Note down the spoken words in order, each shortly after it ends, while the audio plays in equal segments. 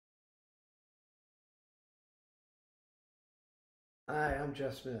Hi, I'm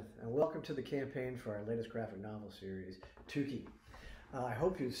Jeff Smith, and welcome to the campaign for our latest graphic novel series, Tuki. I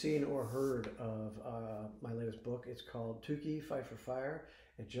hope you've seen or heard of my latest book. It's called Tuki, Fight for Fire.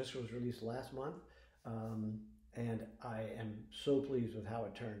 It just was released last month, and I am so pleased with how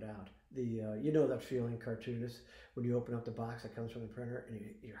it turned out. You know that feeling, cartoonist, when you open up the box that comes from the printer and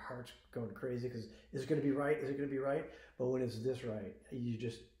your heart's going crazy because is it going to be right? Is it going to be right? But when it's this right,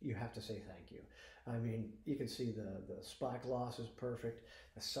 you have to say thank you. I mean, you can see the spot gloss is perfect,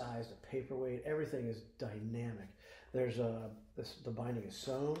 the size, the paperweight, everything is dynamic. There's the binding is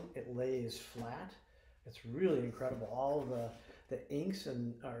sewn, it lays flat. It's really incredible. All the inks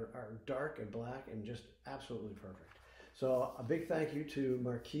are dark and black and just absolutely perfect. So a big thank you to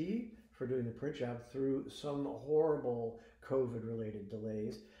Marquis for doing the print job through some horrible COVID-related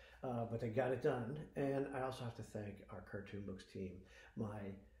delays, but they got it done. And I also have to thank our Cartoon Books team, my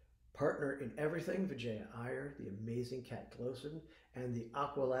partner in everything, Vijaya Iyer, the amazing Kat Glossen, and the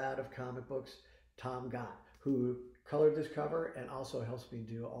Aqualad of comic books, Tom Gott, who colored this cover and also helps me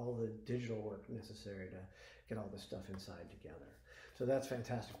do all the digital work necessary to get all this stuff inside together. So that's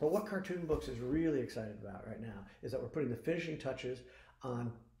fantastic. But what Cartoon Books is really excited about right now is that we're putting the finishing touches on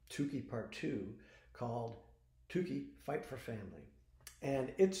Tuki Part 2, called Tuki, Fight for Family.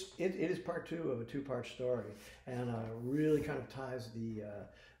 And it is part 2 of a 2-part story, and really kind of ties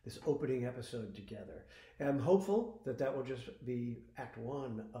this opening episode together. And I'm hopeful that will just be Act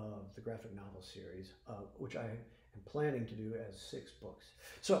 1 of the graphic novel series, which I am planning to do as 6 books.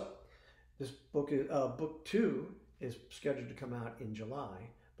 So this book is book 2 is scheduled to come out in July,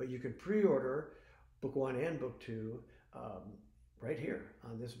 but you can pre-order book 1 and book 2 right here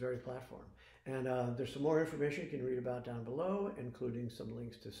on this very platform. And there's some more information you can read about down below, including some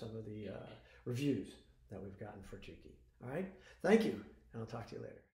links to some of the reviews that we've gotten for Tuki. All right, thank you, and I'll talk to you later.